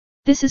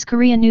This is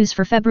Korea News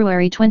for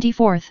February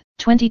 24,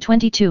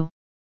 2022.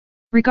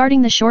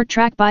 Regarding the short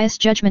track bias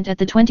judgment at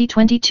the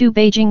 2022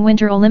 Beijing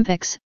Winter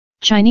Olympics,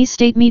 Chinese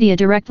state media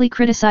directly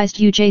criticized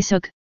Yoo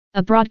Jae-suk,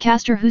 a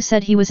broadcaster who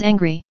said he was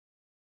angry.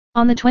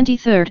 On the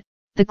 23rd,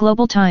 the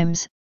Global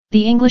Times,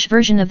 the English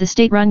version of the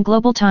state-run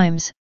Global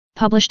Times,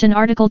 published an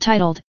article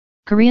titled,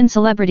 "Korean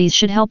Celebrities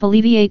Should Help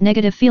Alleviate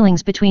Negative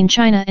Feelings Between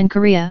China and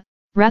Korea,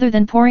 Rather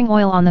Than Pouring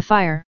Oil on the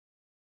Fire."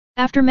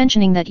 After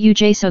mentioning that Yoo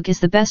Jae-suk is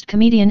the best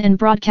comedian and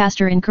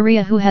broadcaster in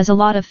Korea who has a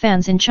lot of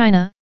fans in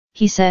China,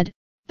 he said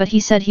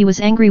he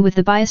was angry with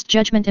the biased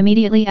judgment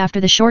immediately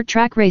after the short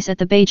track race at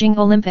the Beijing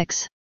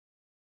Olympics.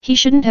 He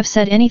shouldn't have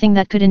said anything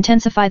that could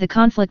intensify the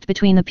conflict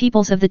between the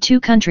peoples of the two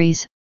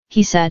countries,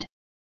 he said.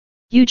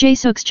 Yoo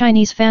Jae-suk's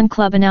Chinese fan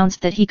club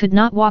announced that he could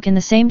not walk in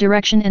the same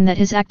direction and that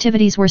his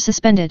activities were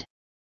suspended.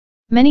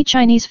 Many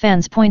Chinese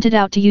fans pointed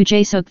out to Yoo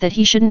Jae-suk that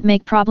he shouldn't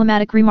make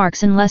problematic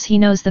remarks unless he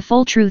knows the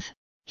full truth,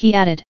 he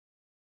added.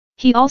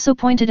 He also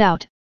pointed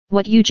out,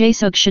 what Yoo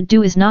Jae-suk should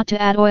do is not to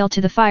add oil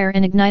to the fire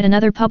and ignite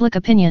another public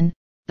opinion,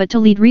 but to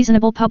lead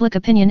reasonable public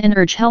opinion and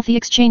urge healthy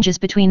exchanges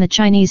between the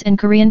Chinese and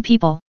Korean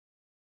people.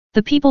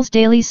 The People's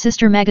Daily's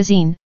sister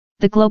magazine,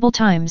 the Global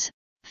Times,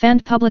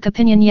 fanned public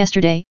opinion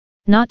yesterday,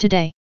 not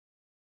today.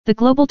 The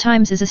Global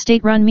Times is a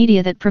state-run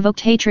media that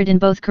provoked hatred in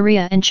both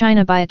Korea and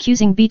China by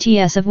accusing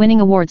BTS of winning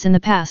awards in the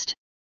past.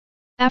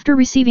 After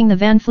receiving the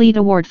Van Fleet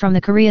Award from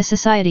the Korea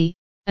Society,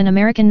 an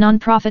American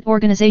non-profit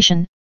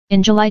organization,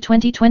 in July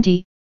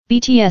 2020,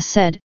 BTS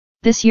said,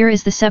 "This year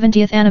is the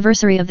 70th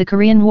anniversary of the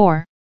Korean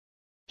War."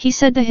 He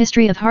said the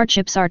history of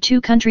hardships our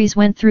two countries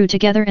went through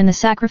together and the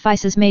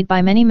sacrifices made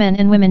by many men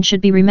and women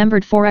should be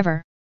remembered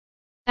forever.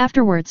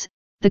 Afterwards,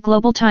 the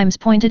Global Times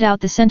pointed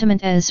out the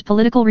sentiment as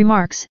political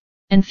remarks,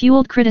 and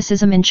fueled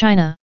criticism in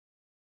China.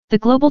 The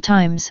Global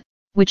Times,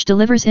 which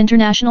delivers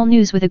international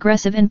news with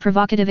aggressive and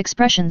provocative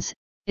expressions,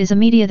 is a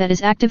media that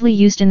is actively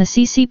used in the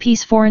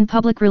CCP's foreign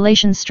public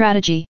relations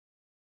strategy.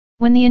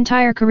 When the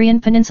entire Korean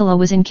peninsula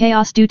was in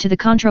chaos due to the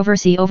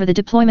controversy over the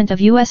deployment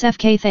of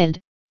USFK-THAAD,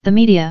 the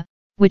media,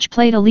 which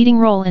played a leading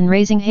role in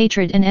raising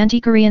hatred and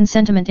anti-Korean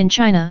sentiment in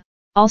China,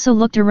 also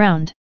looked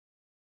around.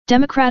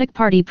 Democratic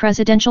Party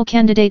presidential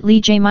candidate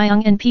Lee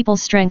Jae-myung and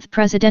People's Strength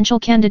presidential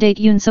candidate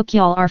Yoon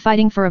Suk-yeol are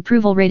fighting for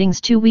approval ratings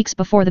 2 weeks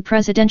before the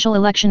presidential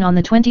election on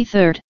the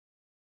 23rd.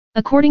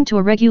 According to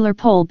a regular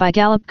poll by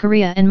Gallup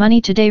Korea and Money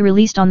Today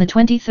released on the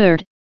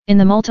 23rd, in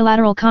the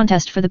multilateral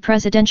contest for the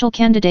presidential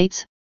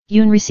candidates,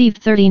 Yoon received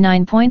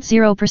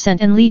 39.0%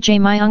 and Lee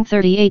Jae-myung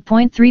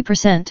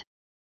 38.3%.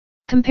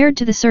 Compared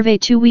to the survey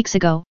 2 weeks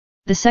ago,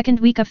 the second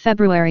week of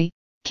February,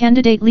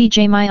 candidate Lee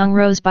Jae-myung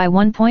rose by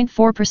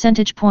 1.4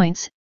 percentage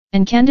points,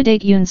 and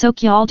candidate Yoon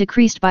Suk-yeol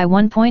decreased by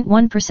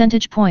 1.1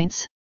 percentage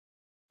points.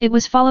 It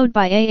was followed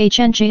by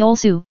Ahn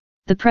Jae-suk,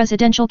 the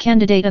presidential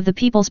candidate of the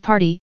People's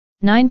Party,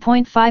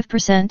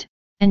 9.5%,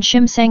 and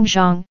Shim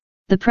Sang-jong,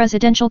 the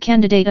presidential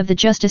candidate of the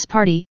Justice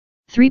Party,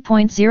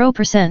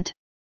 3.0%.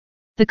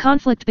 The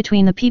conflict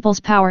between the People's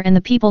Power and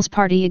the People's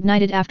Party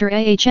ignited after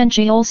Ahn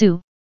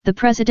Jae-suk, the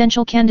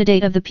presidential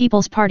candidate of the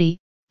People's Party,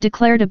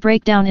 declared a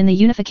breakdown in the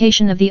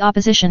unification of the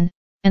opposition,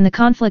 and the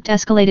conflict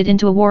escalated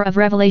into a war of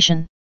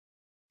revelation.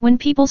 When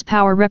People's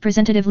Power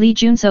representative Lee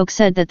Jun-suk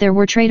said that there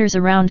were traitors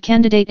around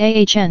candidate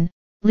Ahn,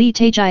 Lee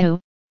Tae-jae,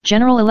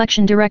 general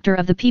election director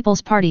of the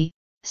People's Party,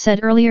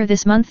 said earlier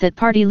this month that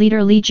party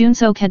leader Lee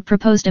Jun-suk had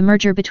proposed a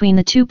merger between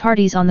the two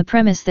parties on the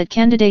premise that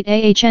candidate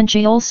Ahn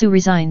Jae-suk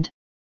resigned.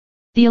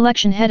 The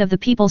election head of the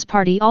People's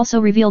Party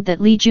also revealed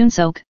that Lee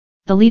Jun-suk,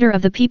 the leader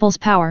of the People's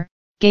Power,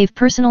 gave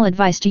personal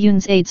advice to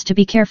Yoon's aides to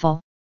be careful.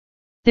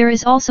 There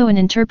is also an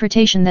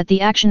interpretation that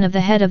the action of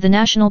the head of the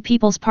National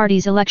People's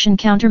Party's election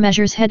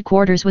countermeasures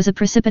headquarters was a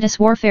precipitous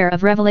warfare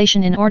of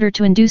revelation in order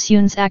to induce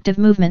Yoon's active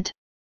movement.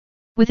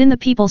 Within the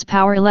People's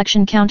Power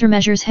election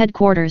countermeasures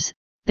headquarters,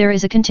 there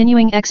is a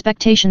continuing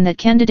expectation that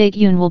candidate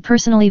Yoon will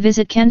personally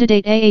visit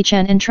candidate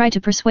Ahn and try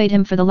to persuade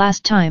him for the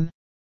last time.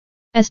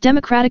 As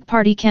Democratic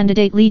Party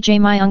candidate Lee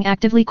Jae-myung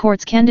actively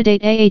courts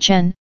candidate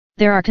Ahn,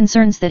 there are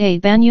concerns that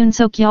aid-ban Yoon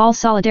Suk-yeol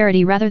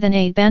solidarity rather than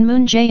aid-ban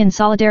Moon Jae-in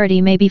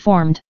solidarity may be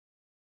formed.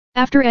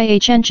 After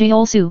Ahn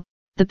Jae-suk,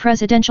 the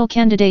presidential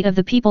candidate of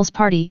the People's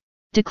Party,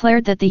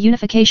 declared that the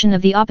unification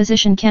of the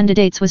opposition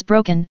candidates was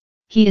broken,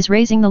 he is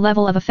raising the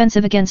level of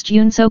offensive against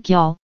Yoon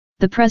Suk-yeol,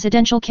 the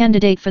presidential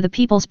candidate for the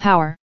People's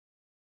Power.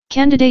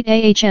 Candidate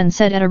Ahn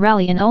said at a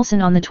rally in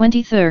Ulsan on the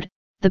 23rd,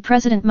 the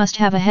president must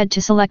have a head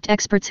to select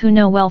experts who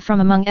know well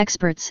from among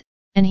experts,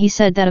 and he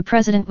said that a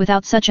president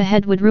without such a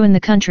head would ruin the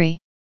country.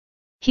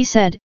 He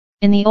said,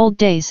 in the old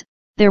days,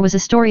 there was a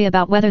story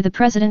about whether the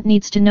president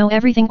needs to know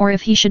everything or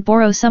if he should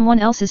borrow someone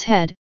else's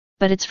head,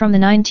 but it's from the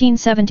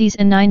 1970s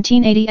and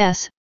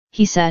 1980s,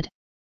 he said.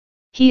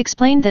 He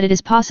explained that it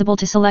is possible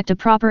to select a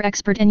proper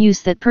expert and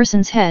use that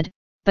person's head,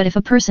 but if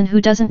a person who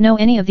doesn't know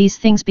any of these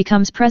things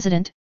becomes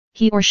president,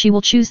 he or she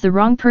will choose the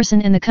wrong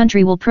person and the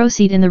country will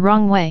proceed in the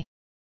wrong way.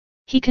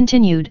 He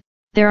continued,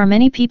 there are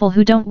many people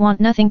who don't want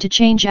nothing to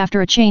change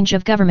after a change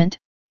of government,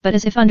 but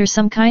as if under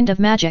some kind of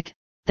magic,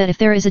 that if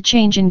there is a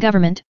change in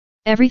government,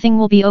 everything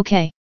will be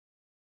okay.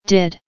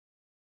 Did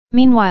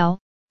Meanwhile,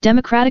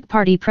 Democratic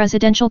Party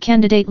presidential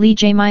candidate Lee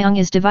Jae-myung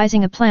is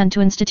devising a plan to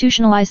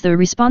institutionalize the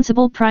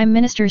responsible prime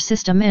minister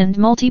system and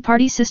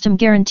multi-party system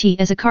guarantee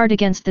as a card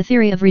against the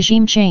theory of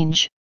regime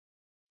change.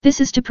 This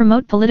is to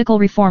promote political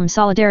reform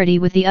solidarity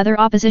with the other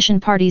opposition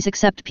parties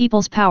except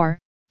People's Power,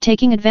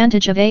 taking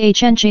advantage of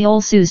Ahn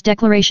Jae-su's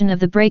declaration of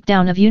the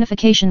breakdown of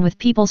unification with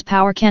People's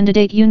Power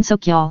candidate Yoon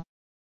Suk-yeol.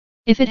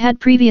 If it had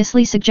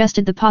previously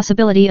suggested the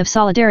possibility of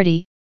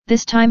solidarity,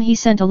 this time he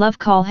sent a love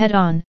call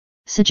head-on,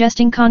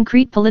 suggesting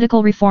concrete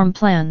political reform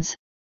plans.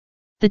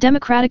 The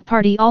Democratic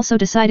Party also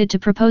decided to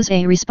propose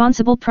a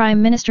Responsible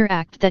Prime Minister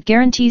Act that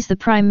guarantees the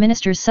Prime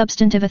Minister's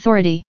substantive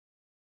authority.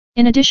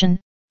 In addition,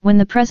 when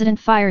the President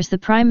fires the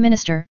Prime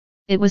Minister,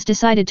 it was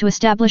decided to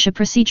establish a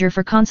procedure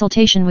for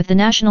consultation with the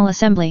National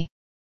Assembly.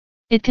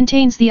 It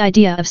contains the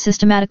idea of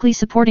systematically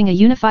supporting a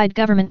unified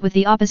government with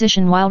the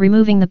opposition while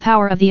removing the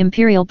power of the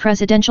imperial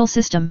presidential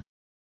system.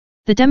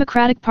 The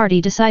Democratic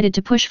Party decided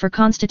to push for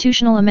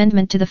constitutional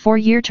amendment to the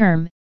 4-year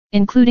term,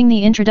 including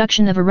the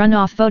introduction of a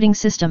runoff voting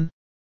system.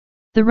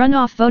 The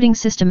runoff voting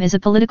system is a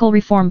political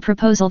reform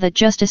proposal that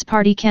Justice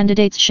Party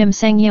candidates Shim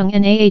Sang-young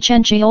and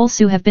Ahn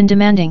Jae-suk have been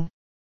demanding.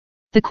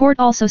 The court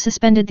also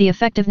suspended the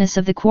effectiveness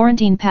of the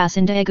quarantine pass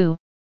in Daegu.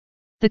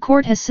 The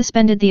court has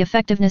suspended the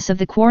effectiveness of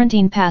the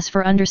quarantine pass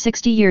for under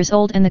 60 years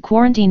old and the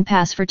quarantine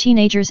pass for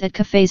teenagers at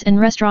cafes and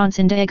restaurants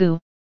in Daegu.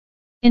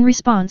 In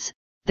response,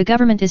 the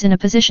government is in a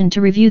position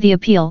to review the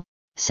appeal,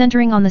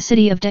 centering on the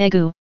city of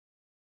Daegu.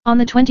 On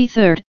the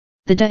 23rd,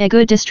 the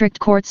Daegu District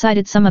Court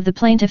cited some of the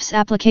plaintiffs'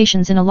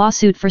 applications in a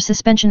lawsuit for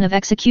suspension of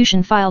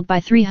execution filed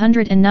by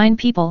 309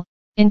 people,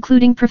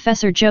 including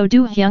Professor Jo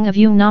Do-hyung of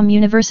Yungnam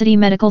University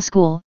Medical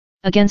School,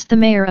 against the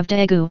mayor of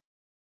Daegu.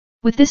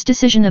 With this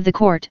decision of the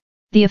court,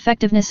 the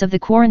effectiveness of the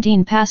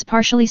quarantine pass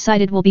partially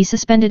cited will be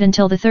suspended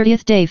until the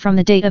 30th day from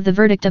the date of the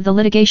verdict of the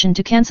litigation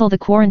to cancel the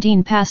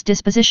quarantine pass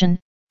disposition,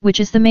 which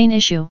is the main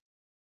issue.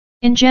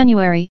 In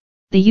January,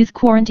 the youth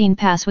quarantine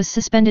pass was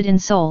suspended in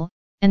Seoul,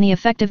 and the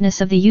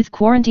effectiveness of the youth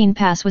quarantine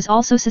pass was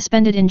also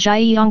suspended in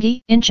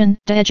Gyeonggi, Incheon,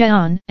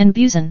 Daejeon, and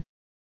Busan.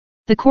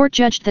 The court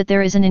judged that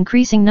there is an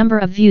increasing number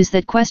of views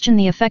that question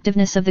the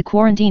effectiveness of the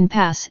quarantine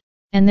pass,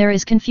 and there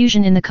is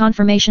confusion in the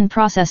confirmation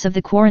process of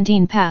the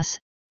quarantine pass,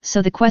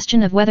 so the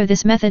question of whether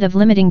this method of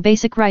limiting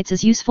basic rights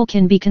is useful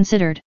can be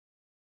considered.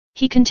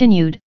 He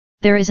continued,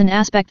 there is an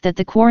aspect that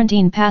the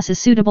quarantine pass is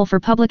suitable for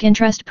public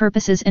interest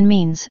purposes and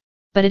means,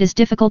 but it is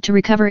difficult to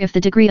recover if the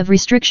degree of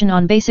restriction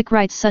on basic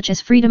rights such as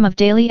freedom of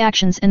daily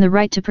actions and the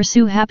right to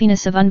pursue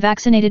happiness of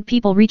unvaccinated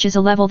people reaches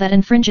a level that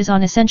infringes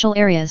on essential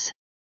areas.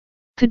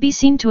 Could be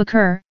seen to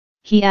occur,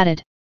 he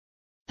added.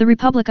 The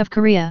Republic of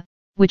Korea,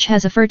 which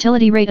has a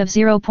fertility rate of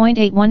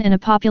 0.81 and a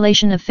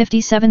population of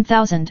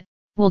 57,000,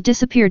 will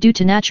disappear due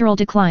to natural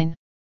decline.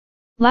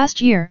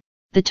 Last year,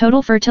 the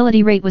total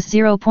fertility rate was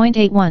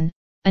 0.81,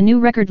 a new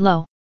record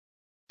low.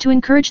 To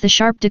encourage the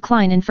sharp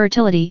decline in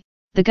fertility,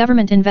 the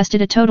government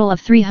invested a total of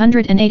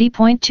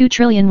 380.2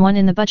 trillion won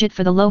in the budget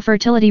for the low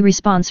fertility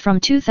response from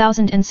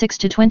 2006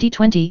 to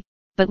 2020,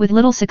 but with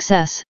little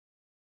success.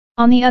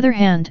 On the other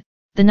hand,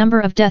 the number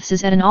of deaths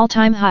is at an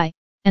all-time high,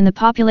 and the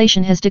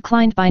population has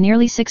declined by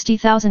nearly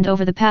 60,000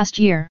 over the past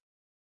year.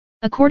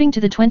 According to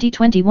the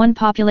 2021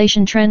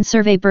 Population Trend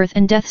Survey birth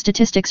and death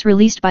statistics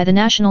released by the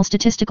National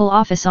Statistical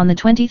Office on the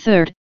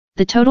 23rd,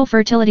 the total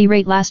fertility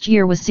rate last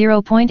year was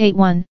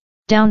 0.81,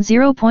 down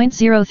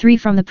 0.03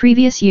 from the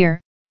previous year,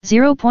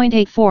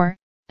 0.84,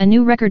 a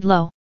new record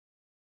low.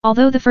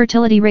 Although the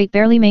fertility rate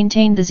barely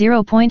maintained the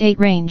 0.8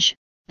 range,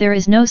 there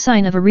is no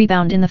sign of a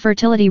rebound in the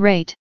fertility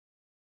rate.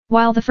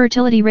 While the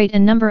fertility rate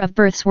and number of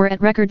births were at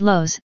record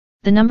lows,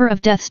 the number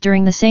of deaths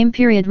during the same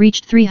period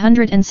reached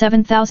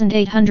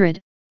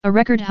 307,800, a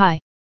record high.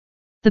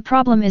 The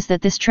problem is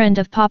that this trend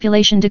of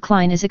population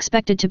decline is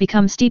expected to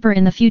become steeper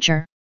in the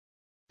future.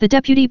 The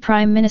Deputy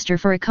Prime Minister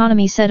for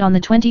Economy said on the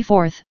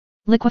 24th,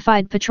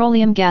 liquefied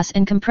petroleum gas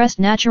and compressed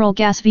natural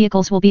gas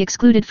vehicles will be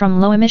excluded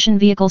from low-emission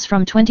vehicles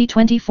from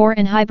 2024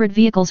 and hybrid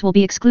vehicles will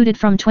be excluded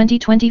from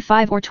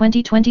 2025 or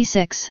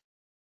 2026.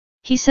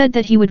 He said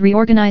that he would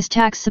reorganize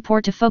tax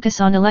support to focus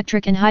on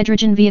electric and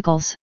hydrogen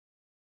vehicles.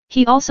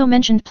 He also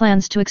mentioned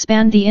plans to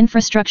expand the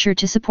infrastructure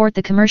to support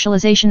the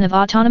commercialization of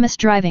autonomous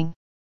driving.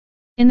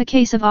 In the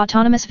case of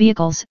autonomous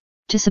vehicles,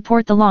 to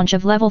support the launch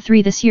of Level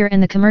 3 this year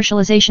and the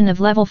commercialization of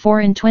Level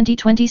 4 in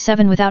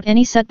 2027 without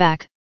any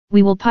setback,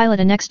 we will pilot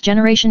a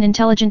next-generation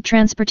intelligent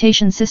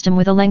transportation system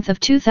with a length of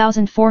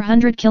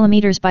 2,400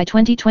 kilometers by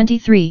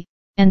 2023,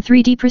 and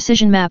 3D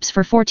precision maps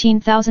for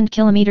 14,000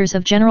 kilometers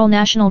of general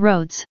national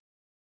roads.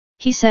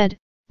 He said,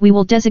 we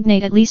will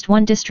designate at least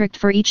one district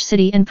for each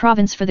city and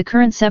province for the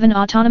current 7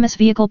 autonomous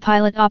vehicle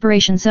pilot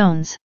operation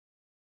zones.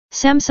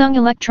 Samsung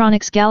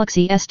Electronics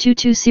Galaxy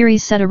S22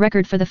 series set a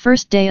record for the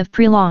first day of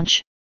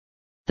pre-launch.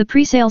 The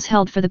pre-sales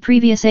held for the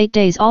previous 8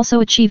 days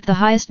also achieved the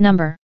highest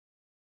number.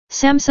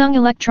 Samsung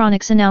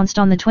Electronics announced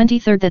on the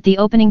 23rd that the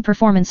opening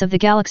performance of the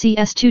Galaxy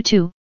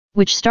S22,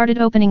 which started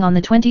opening on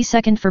the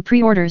 22nd for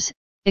pre-orders,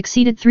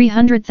 exceeded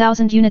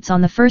 300,000 units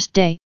on the first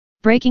day,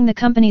 breaking the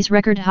company's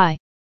record high.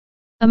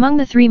 Among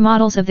the three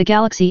models of the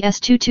Galaxy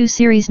S22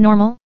 series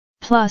Normal,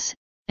 Plus,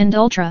 and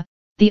Ultra,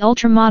 the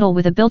Ultra model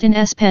with a built-in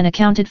S Pen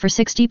accounted for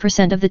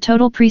 60% of the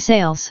total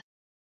pre-sales.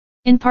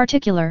 In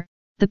particular,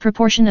 the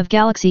proportion of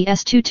Galaxy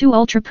S22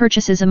 Ultra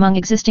purchases among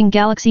existing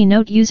Galaxy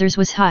Note users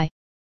was high.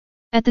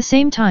 At the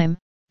same time,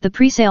 the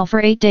pre-sale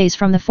for 8 days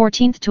from the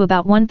 14th to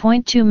about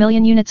 1.2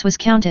 million units was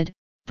counted,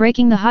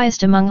 breaking the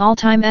highest among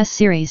all-time S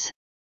series.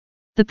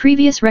 The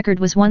previous record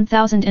was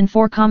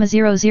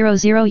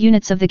 1,004,000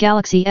 units of the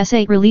Galaxy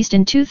S8 released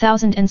in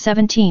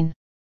 2017.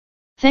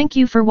 Thank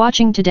you for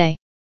watching today.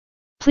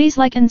 Please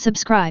like and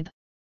subscribe.